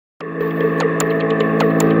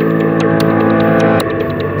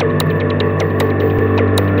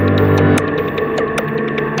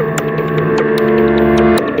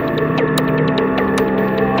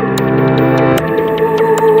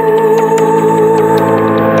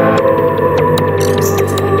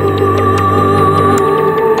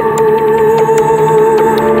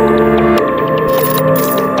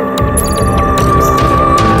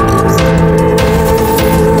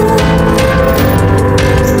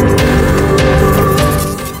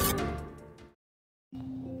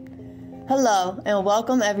Hello, and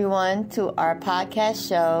welcome everyone to our podcast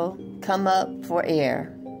show, Come Up for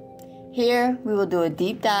Air. Here, we will do a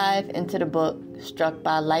deep dive into the book Struck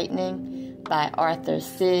by Lightning by Arthur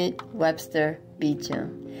Sid Webster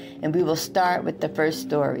Beecham. And we will start with the first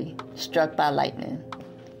story, Struck by Lightning.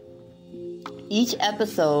 Each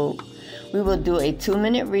episode, we will do a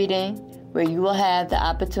 2-minute reading where you will have the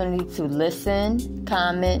opportunity to listen,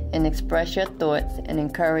 comment, and express your thoughts and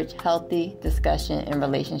encourage healthy discussion in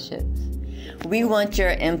relationships. We want your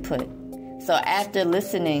input. So after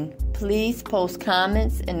listening, please post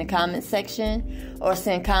comments in the comment section or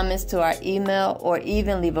send comments to our email or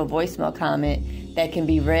even leave a voicemail comment that can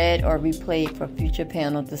be read or replayed for future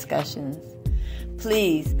panel discussions.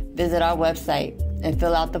 Please visit our website and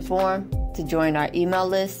fill out the form to join our email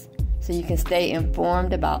list so you can stay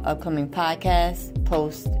informed about upcoming podcasts,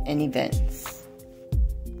 posts, and events.